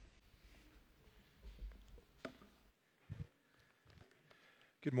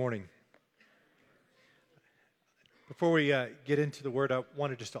Good morning. Before we get into the word, I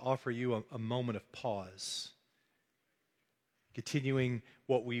wanted just to offer you a moment of pause. Continuing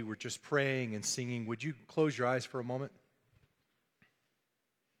what we were just praying and singing, would you close your eyes for a moment?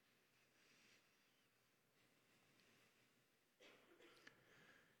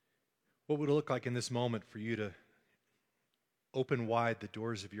 What would it look like in this moment for you to open wide the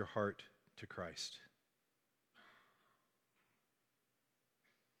doors of your heart to Christ?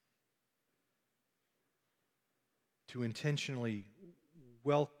 To intentionally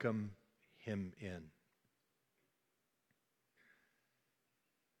welcome him in.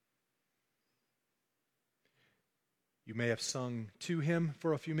 You may have sung to him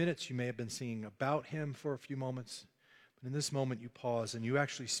for a few minutes. You may have been singing about him for a few moments. But in this moment, you pause and you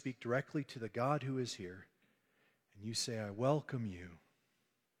actually speak directly to the God who is here. And you say, I welcome you.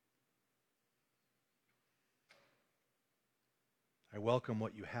 I welcome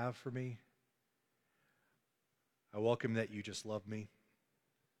what you have for me. I welcome that you just love me.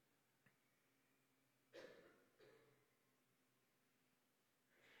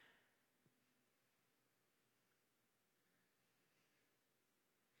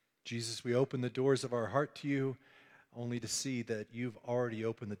 Jesus, we open the doors of our heart to you only to see that you've already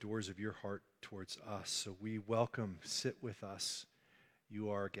opened the doors of your heart towards us. So we welcome, sit with us. You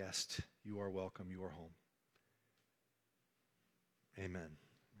are a guest. You are welcome. You are home. Amen.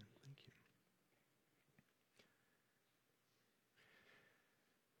 Thank you.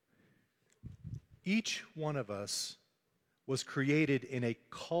 Each one of us was created in a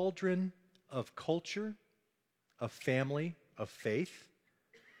cauldron of culture, of family, of faith.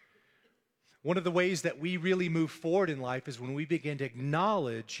 One of the ways that we really move forward in life is when we begin to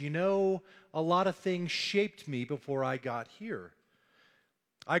acknowledge, a lot of things shaped me before I got here.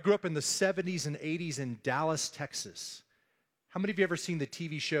 I grew up in the 70s and 80s in Dallas, Texas. How many of you ever seen the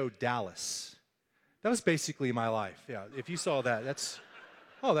TV show Dallas? That was basically my life. Yeah, if you saw that,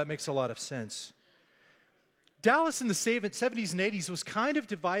 that makes a lot of sense. Dallas in the 70s and 80s was kind of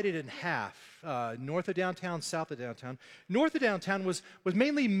divided in half, north of downtown, south of downtown. North of downtown was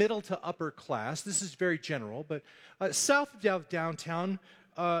mainly middle to upper class. This is very general, but south of downtown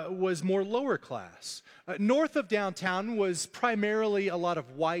was more lower class. North of downtown was primarily a lot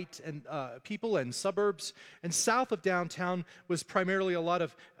of white and people and suburbs, and south of downtown was primarily a lot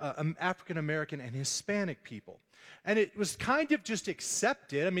of African American and Hispanic people. And it was kind of just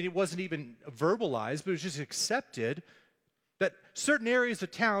accepted. I mean, it wasn't even verbalized, but it was just accepted that certain areas of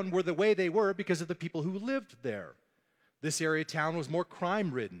town were the way they were because of the people who lived there. This area of town was more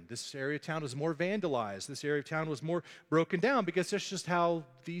crime-ridden. This area of town was more vandalized. This area of town was more broken down because that's just how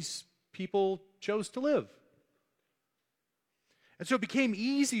these people chose to live. And so it became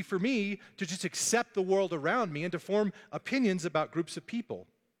easy for me to just accept the world around me and to form opinions about groups of people.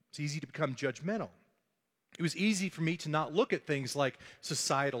 It's easy to become judgmental. It was easy for me to not look at things like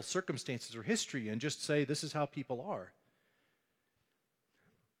societal circumstances or history and just say, this is how people are.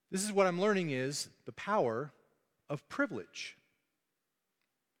 This is what I'm learning is the power of privilege.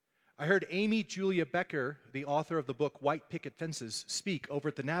 I heard Amy Julia Becker, the author of the book White Picket Fences, speak over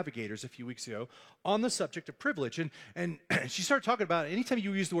at the Navigators a few weeks ago on the subject of privilege. And she started talking about it. Anytime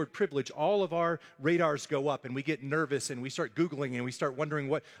you use the word privilege, all of our radars go up and we get nervous and we start Googling and we start wondering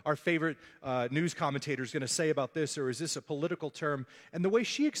what our favorite news commentator is going to say about this, or is this a political term? And the way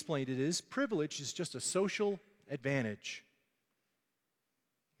she explained it is privilege is just a social advantage,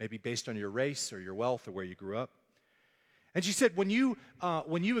 maybe based on your race or your wealth or where you grew up. And she said, when you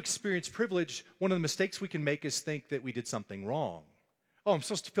experience privilege, one of the mistakes we can make is think that we did something wrong. Oh, I'm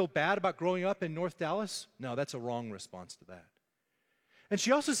supposed to feel bad about growing up in North Dallas? No, that's a wrong response to that. And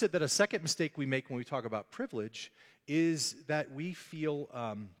she also said that a second mistake we make when we talk about privilege is that we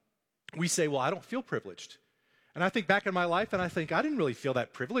say, well, I don't feel privileged. And I think back in my life, and I think I didn't really feel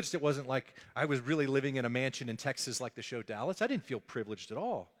that privileged. It wasn't like I was really living in a mansion in Texas like the show Dallas. I didn't feel privileged at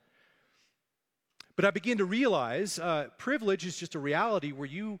all. But I began to realize privilege is just a reality where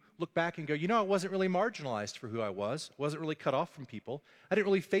you look back and go, I wasn't really marginalized for who I was. I wasn't really cut off from people. I didn't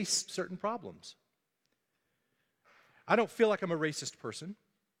really face certain problems. I don't feel like I'm a racist person.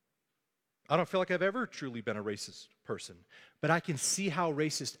 I don't feel like I've ever truly been a racist person. But I can see how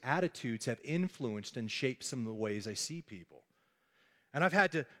racist attitudes have influenced and shaped some of the ways I see people. And I've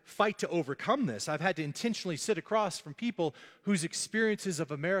had to fight to overcome this. I've had to intentionally sit across from people whose experiences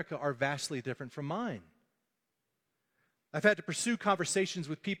of America are vastly different from mine. I've had to pursue conversations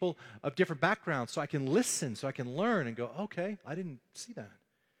with people of different backgrounds so I can listen, so I can learn and go, okay, I didn't see that.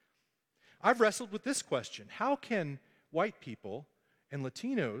 I've wrestled with this question. How can white people and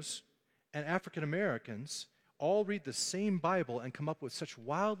Latinos and African Americans all read the same Bible and come up with such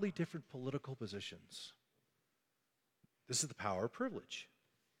wildly different political positions? This is the power of privilege.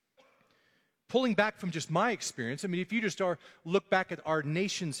 Pulling back from just my experience, I mean, if you just look back at our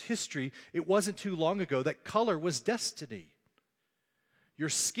nation's history, it wasn't too long ago that color was destiny. Your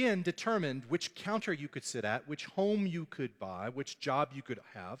skin determined which counter you could sit at, which home you could buy, which job you could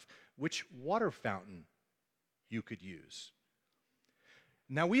have, which water fountain you could use.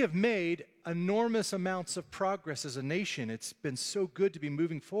 Now, we have made enormous amounts of progress as a nation. It's been so good to be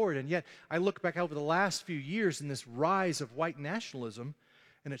moving forward, and yet I look back over the last few years in this rise of white nationalism,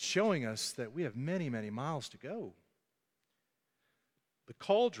 and it's showing us that we have many, many miles to go. The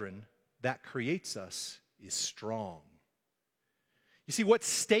cauldron that creates us is strong. You see, what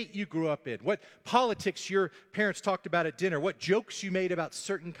state you grew up in, what politics your parents talked about at dinner, what jokes you made about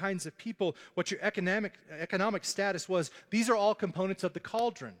certain kinds of people, what your economic status was, these are all components of the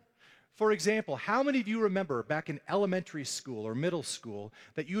cauldron. For example, how many of you remember back in elementary school or middle school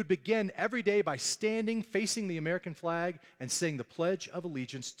that you would begin every day by standing facing the American flag and saying the Pledge of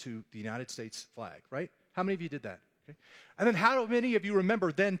Allegiance to the United States flag, right? How many of you did that? Okay. And then how many of you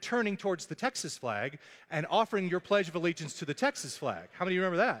remember then turning towards the Texas flag and offering your Pledge of Allegiance to the Texas flag? How many of you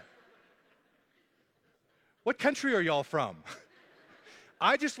remember that? What country are y'all from?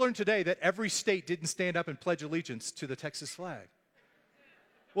 I just learned today that every state didn't stand up and pledge allegiance to the Texas flag.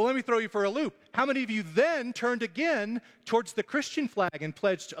 Well, let me throw you for a loop. How many of you then turned again towards the Christian flag and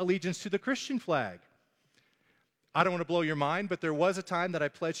pledged allegiance to the Christian flag? I don't want to blow your mind, but there was a time that I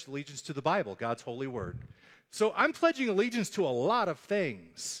pledged allegiance to the Bible, God's holy word. So I'm pledging allegiance to a lot of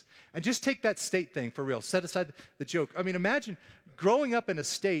things. And just take that state thing for real. Set aside the joke. I mean, imagine growing up in a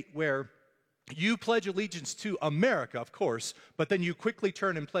state where you pledge allegiance to America, of course, but then you quickly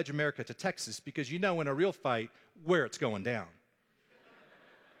turn and pledge America to Texas because you know in a real fight where it's going down.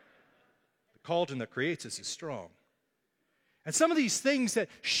 The cauldron that creates us is strong. And some of these things that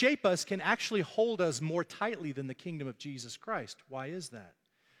shape us can actually hold us more tightly than the kingdom of Jesus Christ. Why is that?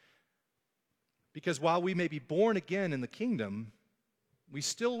 Because while we may be born again in the kingdom, we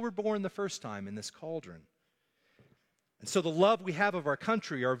still were born the first time in this cauldron. And so the love we have of our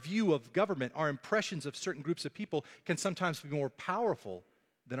country, our view of government, our impressions of certain groups of people can sometimes be more powerful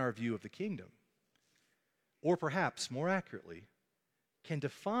than our view of the kingdom. Or perhaps, more accurately, can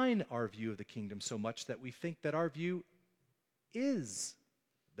define our view of the kingdom so much that we think that our view is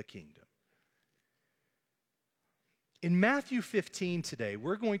the kingdom. In Matthew 15 today,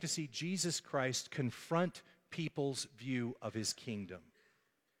 we're going to see Jesus Christ confront people's view of his kingdom.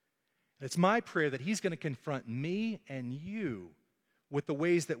 And it's my prayer that he's going to confront me and you with the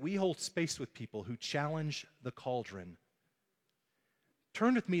ways that we hold space with people who challenge the cauldron.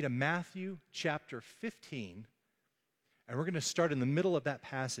 Turn with me to Matthew chapter 15, and we're going to start in the middle of that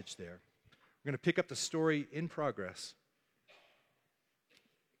passage there. We're going to pick up the story in progress.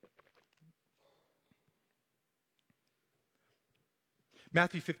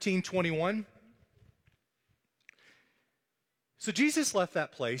 Matthew 15:21. So Jesus left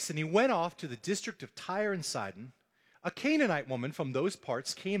that place, and he went off to the district of Tyre and Sidon. A Canaanite woman from those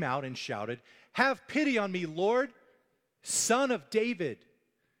parts came out and shouted, "Have pity on me, Lord, Son of David.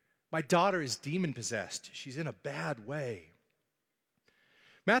 My daughter is demon-possessed. She's in a bad way."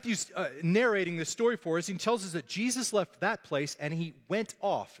 Matthew's narrating this story for us. He tells us that Jesus left that place and he went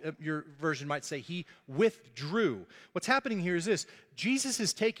off. Your version might say he withdrew. What's happening here is this. Jesus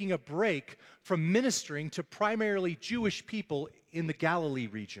is taking a break from ministering to primarily Jewish people in the Galilee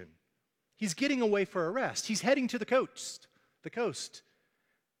region. He's getting away for a rest. He's heading to the coast.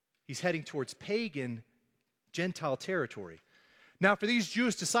 He's heading towards pagan Gentile territory. Now, for these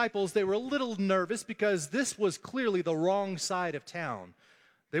Jewish disciples, they were a little nervous because this was clearly the wrong side of town.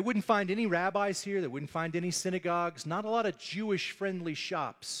 They wouldn't find any rabbis here. They wouldn't find any synagogues. Not a lot of Jewish-friendly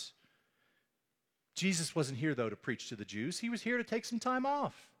shops. Jesus wasn't here, though, to preach to the Jews. He was here to take some time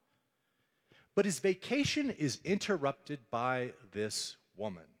off. But his vacation is interrupted by this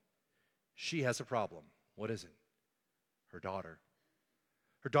woman. She has a problem. What is it? Her daughter.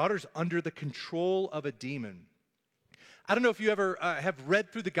 Her daughter's under the control of a demon. I don't know if you ever have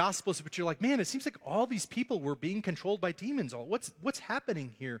read through the Gospels, but you're like, man, it seems like all these people were being controlled by demons. What's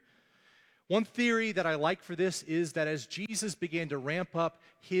happening here? One theory that I like for this is that as Jesus began to ramp up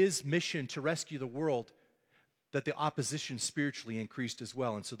his mission to rescue the world, that the opposition spiritually increased as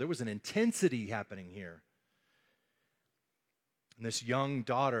well. And so there was an intensity happening here. And this young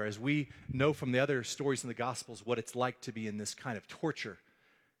daughter, as we know from the other stories in the Gospels, what it's like to be in this kind of torture.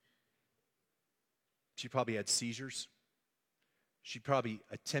 She probably had seizures. She probably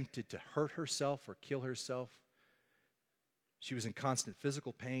attempted to hurt herself or kill herself. She was in constant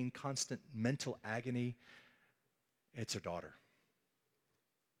physical pain, constant mental agony. It's her daughter.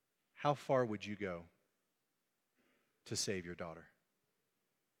 How far would you go to save your daughter?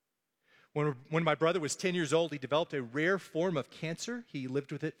 When my brother was 10 years old, he developed a rare form of cancer. He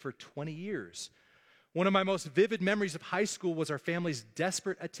lived with it for 20 years. One of my most vivid memories of high school was our family's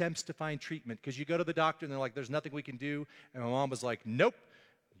desperate attempts to find treatment, because you go to the doctor and they're like, there's nothing we can do. And my mom was like, nope,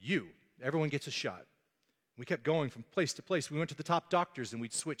 everyone gets a shot. We kept going from place to place. We went to the top doctors and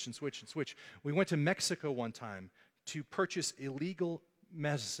we'd switch and switch and switch. We went to Mexico one time to purchase illegal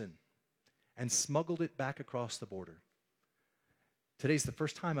medicine and smuggled it back across the border. Today's the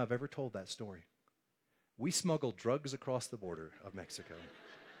first time I've ever told that story. We smuggled drugs across the border of Mexico.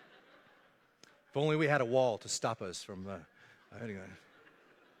 If only we had a wall to stop us from... anyway.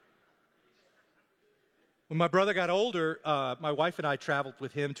 When my brother got older, my wife and I traveled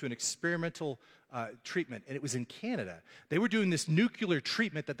with him to an experimental treatment, and it was in Canada. They were doing this nuclear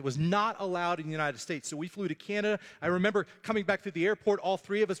treatment that was not allowed in the United States. So we flew to Canada. I remember coming back through the airport, all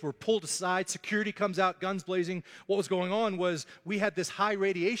three of us were pulled aside. Security comes out, guns blazing. What was going on was we had this high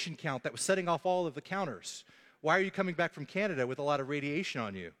radiation count that was setting off all of the counters. Why are you coming back from Canada with a lot of radiation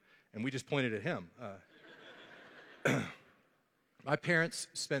on you? And we just pointed at him. My parents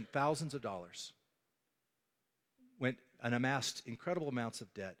spent thousands of dollars, went and amassed incredible amounts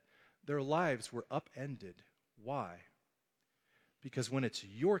of debt. Their lives were upended. Why? Because when it's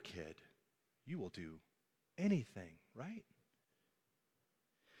your kid, you will do anything, right?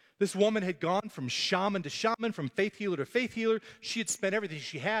 This woman had gone from shaman to shaman, from faith healer to faith healer. She had spent everything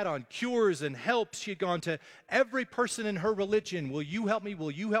she had on cures and help. She had gone to every person in her religion. Will you help me?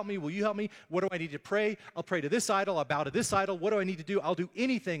 Will you help me? Will you help me? What do I need to pray? I'll pray to this idol. I'll bow to this idol. What do I need to do? I'll do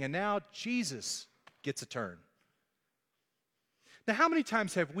anything. And now Jesus gets a turn. Now, how many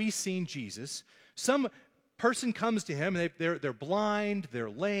times have we seen Jesus? Some person comes to him, and they're blind, they're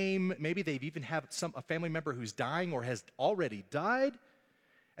lame, maybe they've even had a family member who's dying or has already died,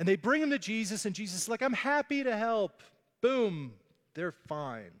 and they bring him to Jesus, and Jesus is like, I'm happy to help. Boom, they're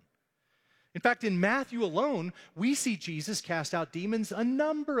fine. In fact, in Matthew alone, we see Jesus cast out demons a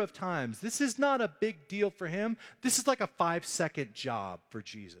number of times. This is not a big deal for him. This is like a 5-second job for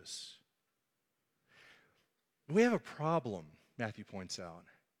Jesus. We have a problem, Matthew points out.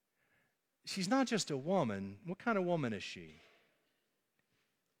 She's not just a woman. What kind of woman is she?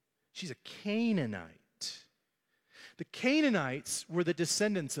 She's a Canaanite. The Canaanites were the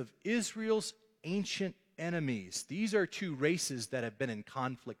descendants of Israel's ancient enemies. These are two races that have been in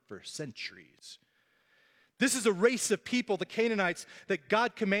conflict for centuries. This is a race of people, the Canaanites, that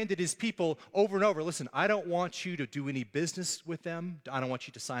God commanded his people over and over. Listen, I don't want you to do any business with them. I don't want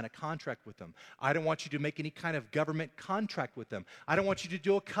you to sign a contract with them. I don't want you to make any kind of government contract with them. I don't want you to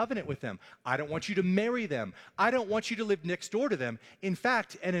do a covenant with them. I don't want you to marry them. I don't want you to live next door to them. In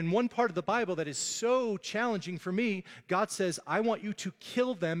fact, and in one part of the Bible that is so challenging for me, God says, I want you to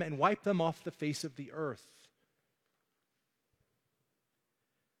kill them and wipe them off the face of the earth.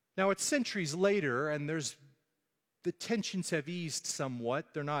 Now, it's centuries later, and the tensions have eased somewhat.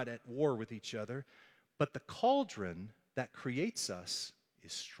 They're not at war with each other. But the cauldron that creates us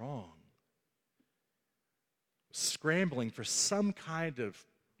is strong. Scrambling for some kind of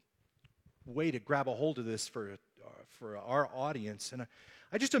way to grab a hold of this for our audience. And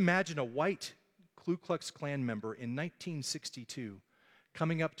I just imagine a white Ku Klux Klan member in 1962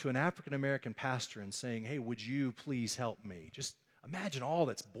 coming up to an African-American pastor and saying, hey, would you please help me? Just imagine all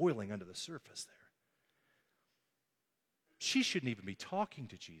that's boiling under the surface there. She shouldn't even be talking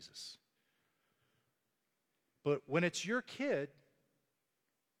to Jesus. But when it's your kid,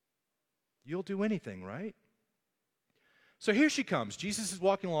 you'll do anything, right? So here she comes. Jesus is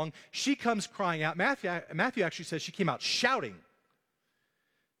walking along. She comes crying out. Matthew actually says she came out shouting.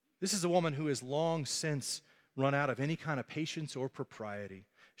 This is a woman who has long since run out of any kind of patience or propriety.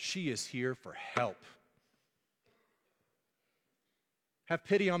 She is here for help. Have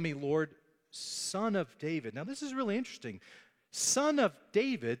pity on me, Lord, Son of David. Now, this is really interesting. Son of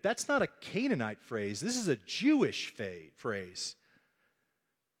David, that's not a Canaanite phrase. This is a Jewish phrase.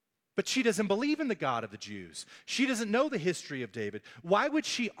 But she doesn't believe in the God of the Jews. She doesn't know the history of David. Why would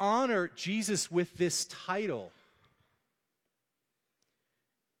she honor Jesus with this title?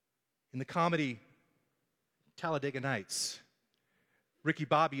 In the comedy Talladega Nights, Ricky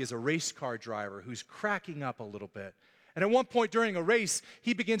Bobby is a race car driver who's cracking up a little bit. And at one point during a race,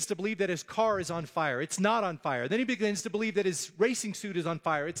 he begins to believe that his car is on fire. It's not on fire. Then he begins to believe that his racing suit is on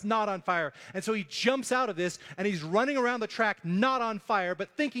fire. It's not on fire. And so he jumps out of this, and he's running around the track, not on fire, but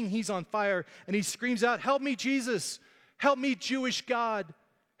thinking he's on fire. And he screams out, help me, Jesus. Help me, Jewish God.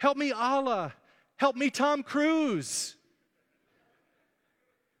 Help me, Allah. Help me, Tom Cruise.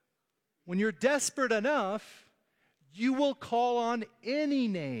 When you're desperate enough, You will call on any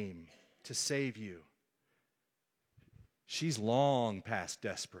name to save you. She's long past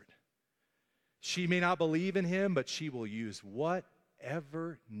desperate. She may not believe in him, but she will use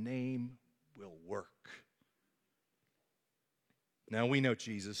whatever name will work. Now we know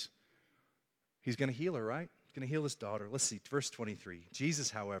Jesus. He's going to heal her, right? He's going to heal his daughter. Let's see, verse 23.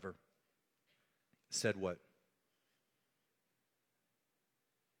 Jesus, however, said what?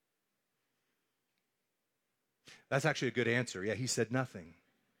 That's actually a good answer. Yeah, he said nothing.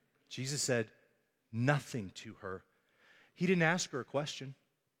 Jesus said nothing to her. He didn't ask her a question.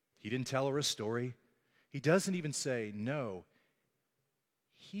 He didn't tell her a story. He doesn't even say no.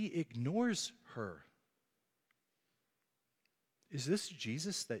 He ignores her. Is this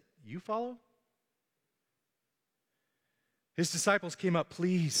Jesus that you follow? His disciples came up,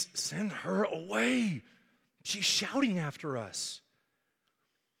 please send her away. She's shouting after us.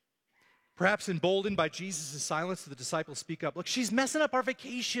 Perhaps emboldened by Jesus' silence, the disciples speak up. Look, she's messing up our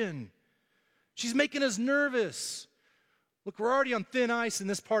vacation. She's making us nervous. Look, we're already on thin ice in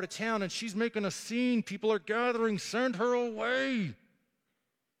this part of town, and she's making a scene. People are gathering. Send her away.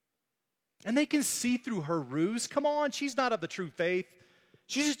 And they can see through her ruse. Come on, she's not of the true faith.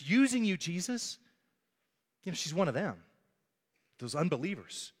 She's just using you, Jesus. You know, she's one of them. Those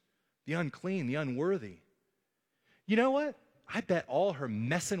unbelievers, the unclean, the unworthy. You know what? I bet all her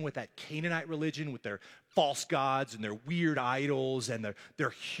messing with that Canaanite religion, with their false gods and their weird idols and their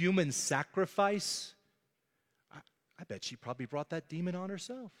human sacrifice, I bet she probably brought that demon on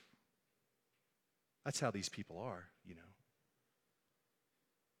herself. That's how these people are, you know.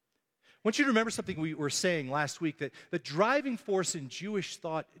 I want you to remember something we were saying last week, that the driving force in Jewish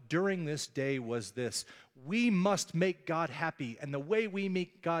thought during this day was this: we must make God happy, and the way we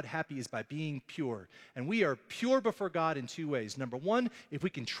make God happy is by being pure. And we are pure before God in two ways. Number one, if we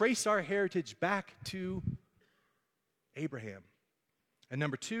can trace our heritage back to Abraham. And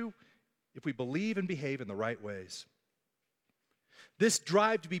number two, if we believe and behave in the right ways. This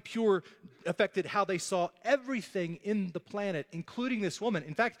drive to be pure affected how they saw everything in the planet, including this woman.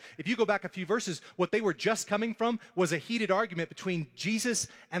 In fact, if you go back a few verses, what they were just coming from was a heated argument between Jesus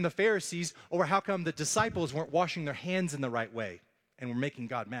and the Pharisees over how come the disciples weren't washing their hands in the right way and were making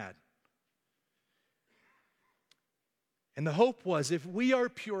God mad. And the hope was, if we are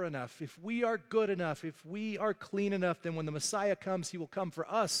pure enough, if we are good enough, if we are clean enough, then when the Messiah comes, he will come for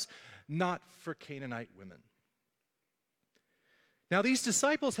us, not for Canaanite women. Now, these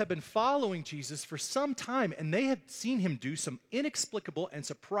disciples have been following Jesus for some time, and they had seen him do some inexplicable and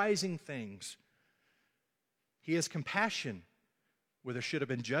surprising things. He has compassion where there should have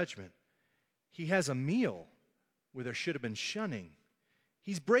been judgment. He has a meal where there should have been shunning.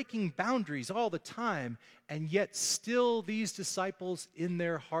 He's breaking boundaries all the time, and yet still these disciples in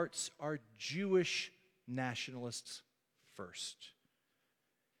their hearts are Jewish nationalists first.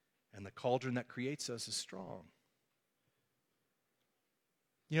 And the cauldron that creates us is strong.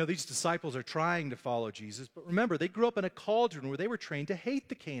 You know, these disciples are trying to follow Jesus, but remember, they grew up in a cauldron where they were trained to hate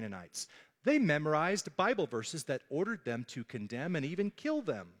the Canaanites. They memorized Bible verses that ordered them to condemn and even kill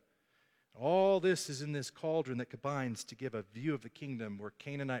them. All this is in this cauldron that combines to give a view of the kingdom where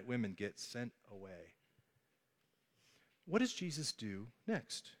Canaanite women get sent away. What does Jesus do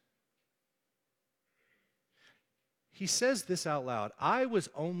next? He says this out loud. I was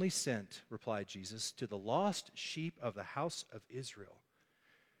only sent, replied Jesus, to the lost sheep of the house of Israel.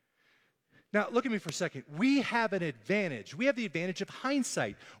 Now, look at me for a second. We have an advantage. We have the advantage of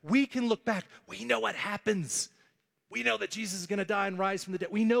hindsight. We can look back. We know what happens. We know that Jesus is going to die and rise from the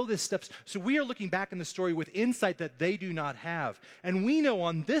dead. We know this stuff. So we are looking back in the story with insight that they do not have. And we know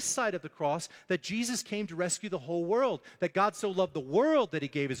on this side of the cross that Jesus came to rescue the whole world, that God so loved the world that he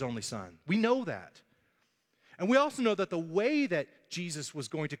gave his only son. We know that. And we also know that the way that Jesus was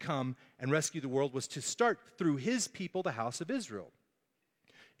going to come and rescue the world was to start through his people, the house of Israel.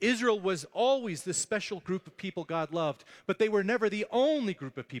 Israel was always this special group of people God loved, but they were never the only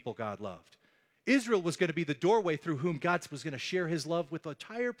group of people God loved. Israel was going to be the doorway through whom God was going to share his love with the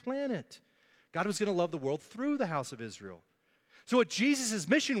entire planet. God was going to love the world through the house of Israel. So what Jesus'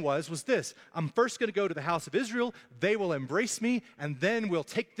 mission was this: I'm first going to go to the house of Israel, they will embrace me, and then we'll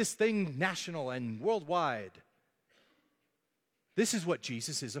take this thing national and worldwide. This is what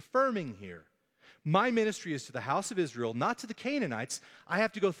Jesus is affirming here. My ministry is to the house of Israel, not to the Canaanites. I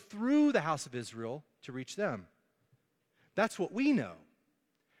have to go through the house of Israel to reach them. That's what we know.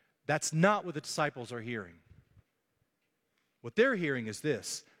 That's not what the disciples are hearing. What they're hearing is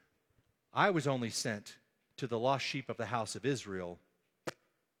this: I was only sent to the lost sheep of the house of Israel,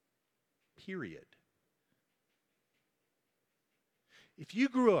 period. If you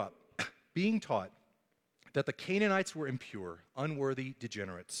grew up being taught that the Canaanites were impure, unworthy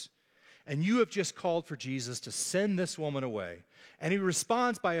degenerates. And you have just called for Jesus to send this woman away. And he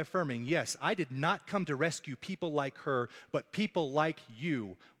responds by affirming, yes, I did not come to rescue people like her, but people like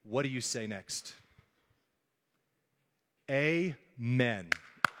you. What do you say next? Amen.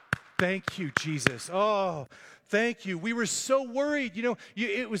 Thank you, Jesus. Oh, thank you. We were so worried.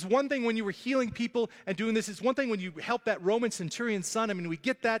 It was one thing when you were healing people and doing this. It's one thing when you helped that Roman centurion's son. I mean, we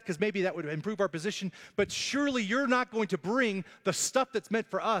get that because maybe that would improve our position. But surely you're not going to bring the stuff that's meant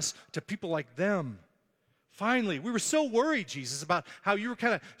for us to people like them. Finally, we were so worried, Jesus, about how you were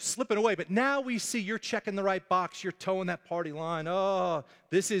kind of slipping away. But now we see you're checking the right box. You're towing that party line. Oh,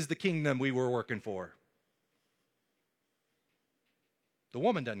 this is the kingdom we were working for. The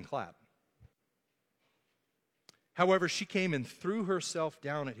woman doesn't clap. However, she came and threw herself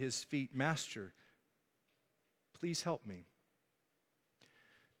down at his feet. Master, please help me.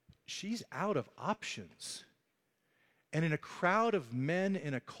 She's out of options. And in a crowd of men,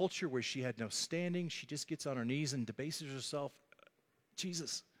 in a culture where she had no standing, she just gets on her knees and debases herself.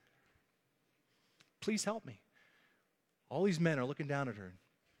 Jesus, please help me. All these men are looking down at her.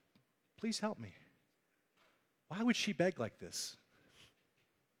 Please help me. Why would she beg like this?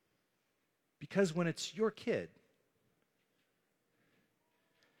 Because when it's your kid,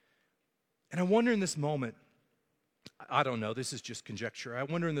 and I wonder in this moment, I don't know, this is just conjecture. I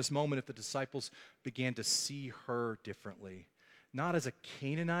wonder in this moment if the disciples began to see her differently. Not as a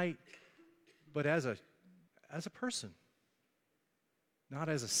Canaanite, but as a person. Not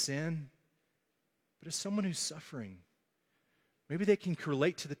as a sin, but as someone who's suffering. Maybe they can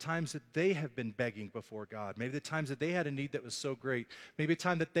relate to the times that they have been begging before God. Maybe the times that they had a need that was so great. Maybe a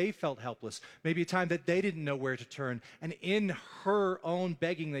time that they felt helpless. Maybe a time that they didn't know where to turn. And in her own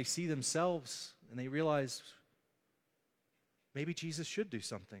begging, they see themselves and they realize maybe Jesus should do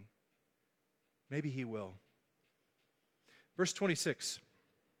something. Maybe he will. Verse 26.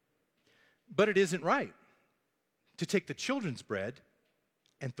 But it isn't right to take the children's bread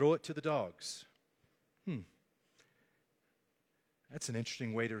and throw it to the dogs. That's an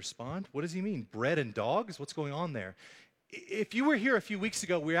interesting way to respond. What does he mean? Bread and dogs? What's going on there? If you were here a few weeks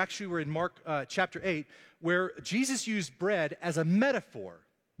ago, we actually were in Mark chapter 8, where Jesus used bread as a metaphor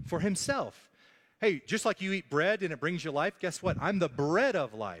for himself. Hey, just like you eat bread and it brings you life, guess what? I'm the bread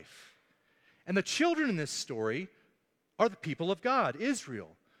of life. And the children in this story are the people of God,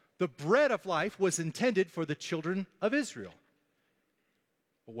 Israel. The bread of life was intended for the children of Israel.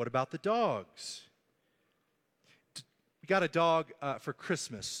 But what about the dogs? We got a dog for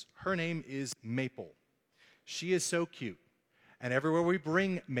Christmas. Her name is Maple. She is so cute. And everywhere we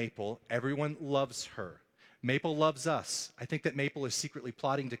bring Maple, everyone loves her. Maple loves us. I think that Maple is secretly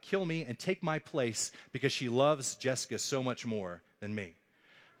plotting to kill me and take my place because she loves Jessica so much more than me.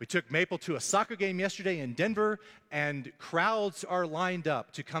 We took Maple to a soccer game yesterday in Denver, and crowds are lined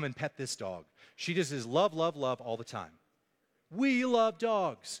up to come and pet this dog. She just is love, love, love all the time. We love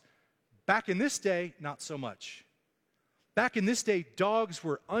dogs. Back in this day, not so much. Back in this day, dogs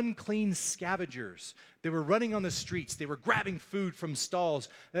were unclean scavengers. They were running on the streets. They were grabbing food from stalls.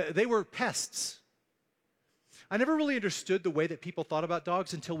 They were pests. I never really understood the way that people thought about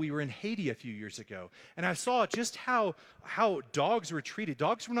dogs until we were in Haiti a few years ago. And I saw just how dogs were treated.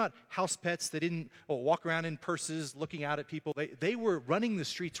 Dogs were not house pets. They didn't walk around in purses looking out at people. They were running the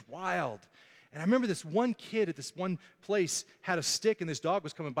streets wild. And I remember this one kid at this one place had a stick, and this dog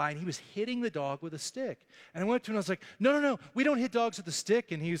was coming by, and he was hitting the dog with a stick. And I went to him, and I was like, no, we don't hit dogs with a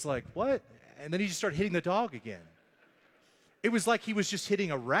stick. And he was like, what? And then he just started hitting the dog again. It was like he was just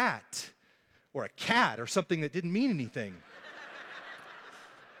hitting a rat or a cat or something that didn't mean anything.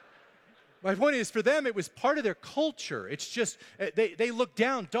 My point is, for them, it was part of their culture. It's just, they looked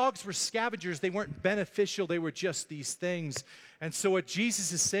down. Dogs were scavengers. They weren't beneficial. They were just these things. And so what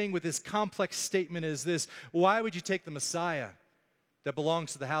Jesus is saying with this complex statement is this: why would you take the Messiah that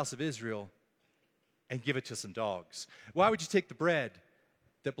belongs to the house of Israel and give it to some dogs? Why would you take the bread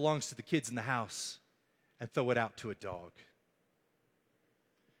that belongs to the kids in the house and throw it out to a dog?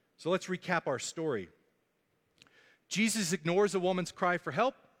 So let's recap our story. Jesus ignores a woman's cry for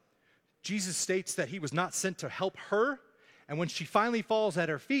help. Jesus states that he was not sent to help her. And when she finally falls at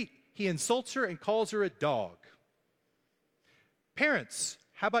her feet, he insults her and calls her a dog. Parents,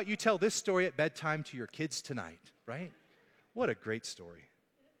 how about you tell this story at bedtime to your kids tonight, right? What a great story.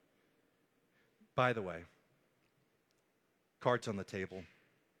 By the way, cards on the table.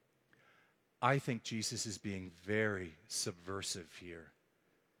 I think Jesus is being very subversive here.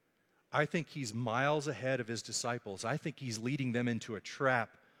 I think he's miles ahead of his disciples. I think he's leading them into a trap.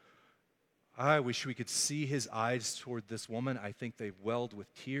 I wish we could see his eyes toward this woman. I think they've welled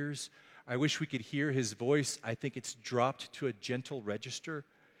with tears. I wish we could hear his voice. I think it's dropped to a gentle register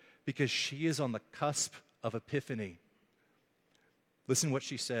because she is on the cusp of epiphany. Listen what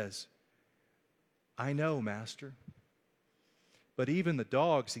she says. I know, Master, but even the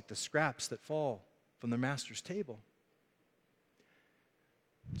dogs eat the scraps that fall from their master's table.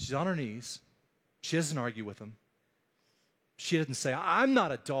 She's on her knees. She doesn't argue with him. She doesn't say, I'm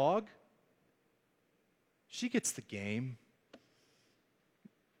not a dog. She gets the game.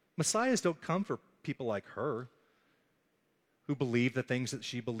 Messiahs don't come for people like her, who believe the things that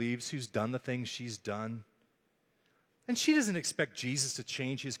she believes, who's done the things she's done. And she doesn't expect Jesus to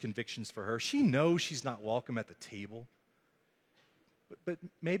change his convictions for her. She knows she's not welcome at the table. But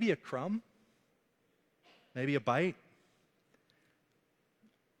maybe a crumb, maybe a bite.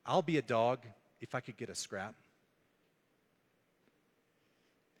 I'll be a dog if I could get a scrap.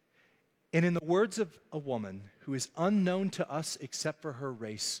 And in the words of a woman who is unknown to us except for her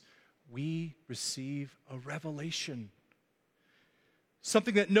race, we receive a revelation.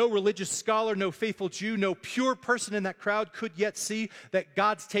 Something that no religious scholar, no faithful Jew, no pure person in that crowd could yet see, that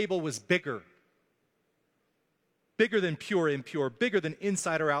God's table was bigger. Bigger than pure, impure, bigger than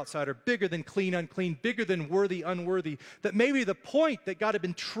insider, outsider, bigger than clean, unclean, bigger than worthy, unworthy. That maybe the point that God had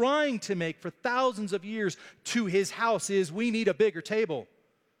been trying to make for thousands of years to his house is we need a bigger table.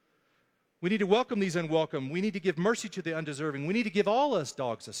 We need to welcome these unwelcome. We need to give mercy to the undeserving. We need to give all us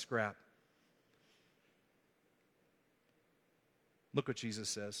dogs a scrap. Look what Jesus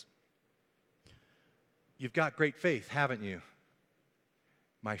says. You've got great faith, haven't you,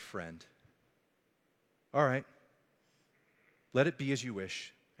 my friend? All right. Let it be as you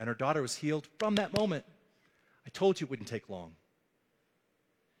wish. And her daughter was healed from that moment. I told you it wouldn't take long.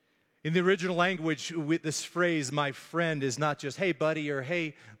 In the original language, with this phrase, my friend, is not just, hey, buddy, or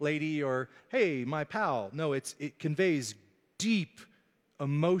hey, lady, or hey, my pal. No, it conveys deep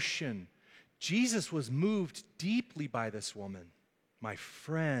emotion. Jesus was moved deeply by this woman. My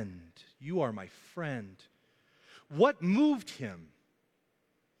friend, you are my friend. What moved him?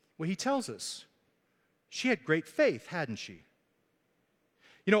 Well, he tells us she had great faith, hadn't she?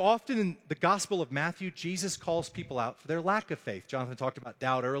 You know, often in the Gospel of Matthew, Jesus calls people out for their lack of faith. Jonathan talked about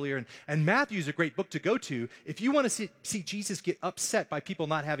doubt earlier, and Matthew is a great book to go to if you want to see Jesus get upset by people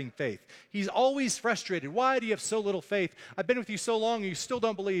not having faith. He's always frustrated. Why do you have so little faith? I've been with you so long and you still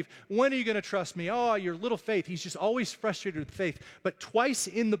don't believe. When are you going to trust me? Oh, your little faith. He's just always frustrated with faith. But twice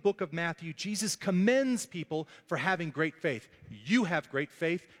in the book of Matthew, Jesus commends people for having great faith. You have great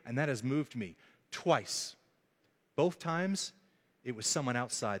faith, and that has moved me. Twice. Both times, it was someone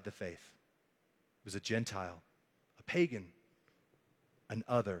outside the faith. It was a Gentile, a pagan, an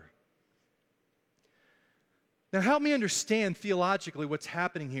other. Now, help me understand theologically what's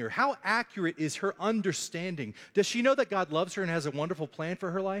happening here. How accurate is her understanding? Does she know that God loves her and has a wonderful plan for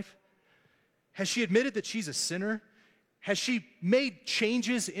her life? Has she admitted that she's a sinner? Has she made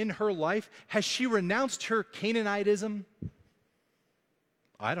changes in her life? Has she renounced her Canaanitism?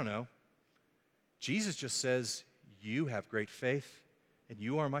 I don't know. Jesus just says, you have great faith, and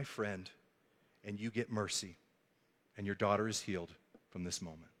you are my friend, and you get mercy, and your daughter is healed from this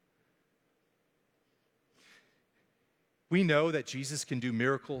moment. We know that Jesus can do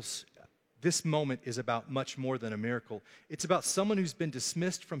miracles. This moment is about much more than a miracle. It's about someone who's been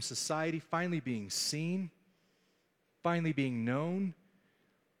dismissed from society finally being seen, finally being known,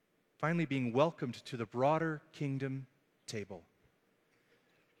 finally being welcomed to the broader kingdom table.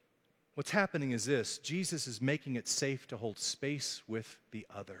 What's happening is this: Jesus is making it safe to hold space with the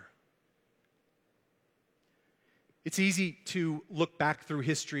other. It's easy to look back through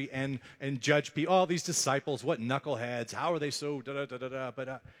history and judge people. Oh, these disciples, what knuckleheads, how are they so da-da-da-da-da?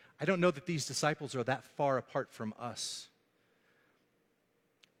 But I don't know that these disciples are that far apart from us.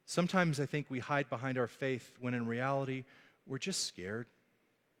 Sometimes I think we hide behind our faith when in reality we're just scared.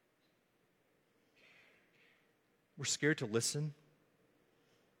 We're scared to listen.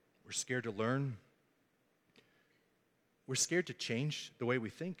 We're scared to learn. We're scared to change the way we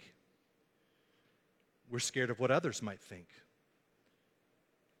think. We're scared of what others might think.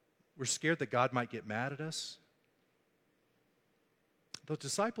 We're scared that God might get mad at us. The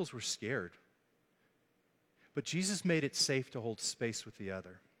disciples were scared, but Jesus made it safe to hold space with the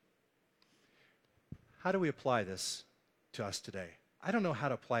other. How do we apply this to us today? I don't know how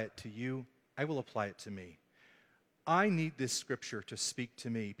to apply it to you. I will apply it to me. I need this scripture to speak to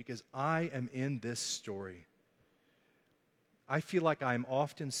me because I am in this story. I feel like I'm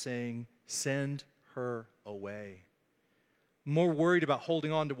often saying, send her away. more worried about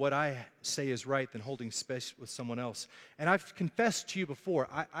holding on to what I say is right than holding space with someone else. And I've confessed to you before,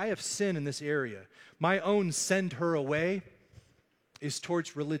 I have sin in this area. My own send her away is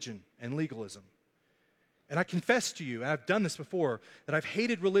towards religion and legalism. And I confess to you, and I've done this before, that I've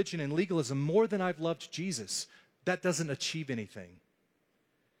hated religion and legalism more than I've loved Jesus. That doesn't achieve anything.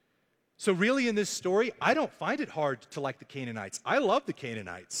 So really in this story, I don't find it hard to like the Canaanites. I love the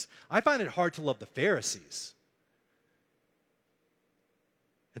Canaanites. I find it hard to love the Pharisees.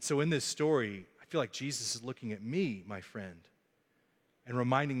 And so in this story, I feel like Jesus is looking at me, my friend, and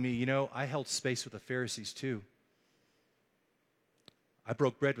reminding me, I held space with the Pharisees too. I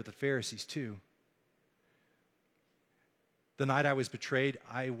broke bread with the Pharisees too. The night I was betrayed,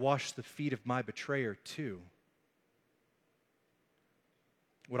 I washed the feet of my betrayer too.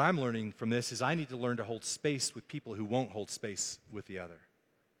 What I'm learning from this is I need to learn to hold space with people who won't hold space with the other.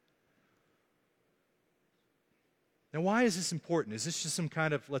 Now, why is this important? Is this just some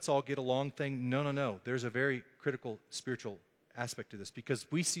kind of let's all get along thing? No. There's a very critical spiritual aspect to this because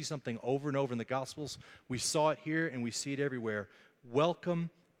we see something over and over in the Gospels. We saw it here and we see it everywhere. Welcome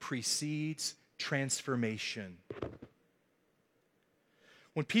precedes transformation.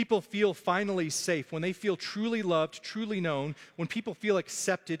 When people feel finally safe, when they feel truly loved, truly known, when people feel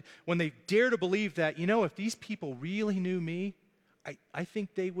accepted, when they dare to believe that, if these people really knew me, I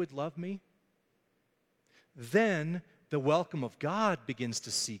think they would love me. Then the welcome of God begins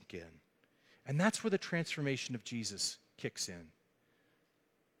to seep in. And that's where the transformation of Jesus kicks in.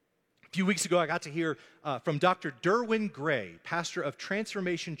 A few weeks ago, I got to hear from Dr. Derwin Gray, pastor of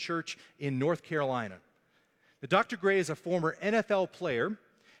Transformation Church in North Carolina. Dr. Gray is a former NFL player.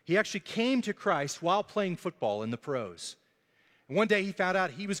 He actually came to Christ while playing football in the pros. And one day he found out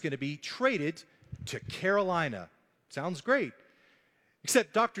he was going to be traded to Carolina. Sounds great.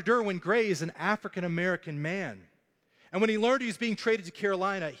 Except Dr. Derwin Gray is an African-American man. And when he learned he was being traded to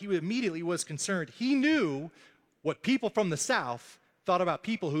Carolina, he immediately was concerned. He knew what people from the South thought about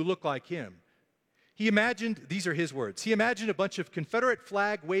people who looked like him. He imagined, these are his words, he imagined a bunch of Confederate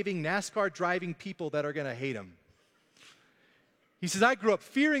flag-waving, NASCAR-driving people that are going to hate him. He says, I grew up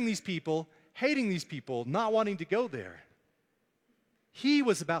fearing these people, hating these people, not wanting to go there. He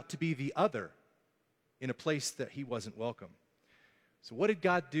was about to be the other in a place that he wasn't welcome. So what did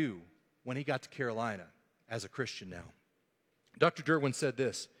God do when he got to Carolina as a Christian now? Dr. Derwin said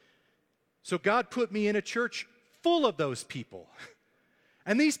this, so God put me in a church full of those people.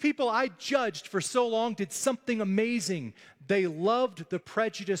 And these people I judged for so long did something amazing. They loved the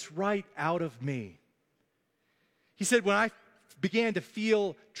prejudice right out of me. He said, when I began to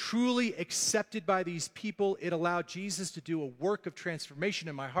feel truly accepted by these people, it allowed Jesus to do a work of transformation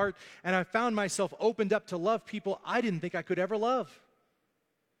in my heart, and I found myself opened up to love people I didn't think I could ever love.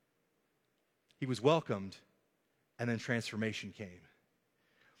 He was welcomed, and then transformation came.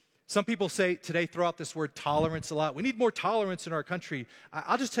 Some people say today, throw out this word tolerance a lot. We need more tolerance in our country.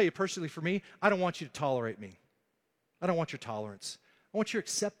 I'll just tell you personally, for me, I don't want you to tolerate me. I don't want your tolerance. I want your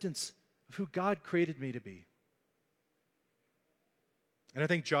acceptance of who God created me to be. And I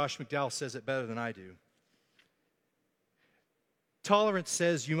think Josh McDowell says it better than I do. Tolerance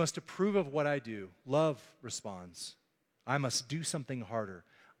says you must approve of what I do. Love responds, I must do something harder.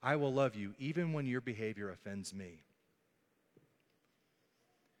 I will love you even when your behavior offends me.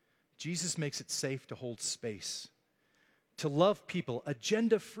 Jesus makes it safe to hold space, to love people,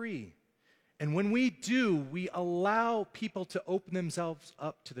 agenda-free. And when we do, we allow people to open themselves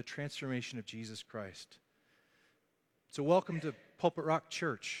up to the transformation of Jesus Christ. So welcome to Pulpit Rock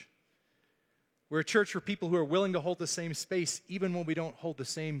Church. We're a church for people who are willing to hold the same space even when we don't hold the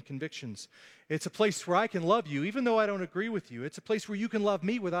same convictions. It's a place where I can love you even though I don't agree with you. It's a place where you can love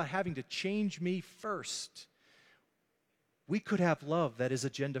me without having to change me first. We could have love that is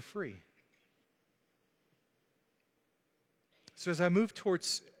agenda-free. So as I move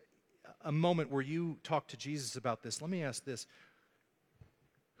towards a moment where you talk to Jesus about this, let me ask this.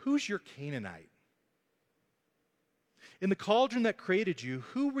 Who's your Canaanite? In the cauldron that created you,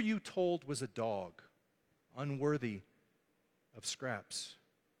 who were you told was a dog, unworthy of scraps?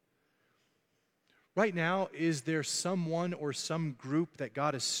 Right now, is there someone or some group that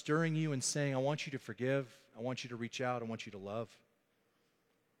God is stirring you and saying, I want you to forgive, I want you to reach out, I want you to love?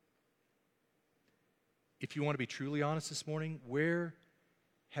 If you want to be truly honest this morning, where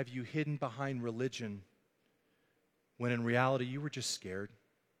have you hidden behind religion when in reality you were just scared?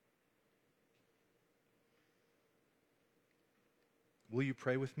 Will you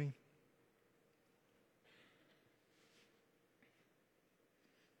pray with me?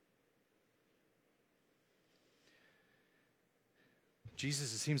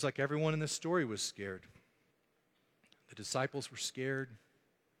 Jesus, it seems like everyone in this story was scared. The disciples were scared.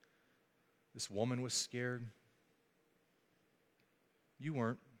 This woman was scared. You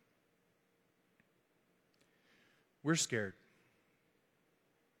weren't. We're scared.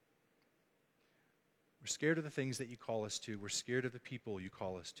 We're scared of the things that you call us to. We're scared of the people you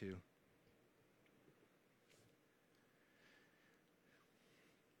call us to.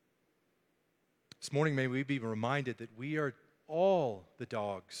 This morning, may we be reminded that we are all the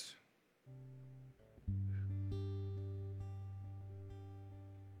dogs.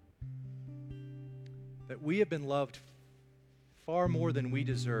 That we have been loved far more than we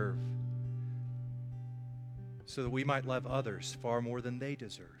deserve, so that we might love others far more than they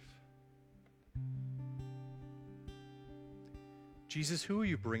deserve. Jesus, who are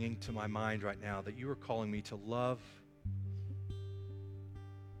you bringing to my mind right now that you are calling me to love?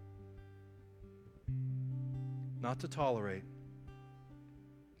 Not to tolerate,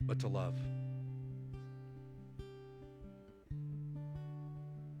 but to love.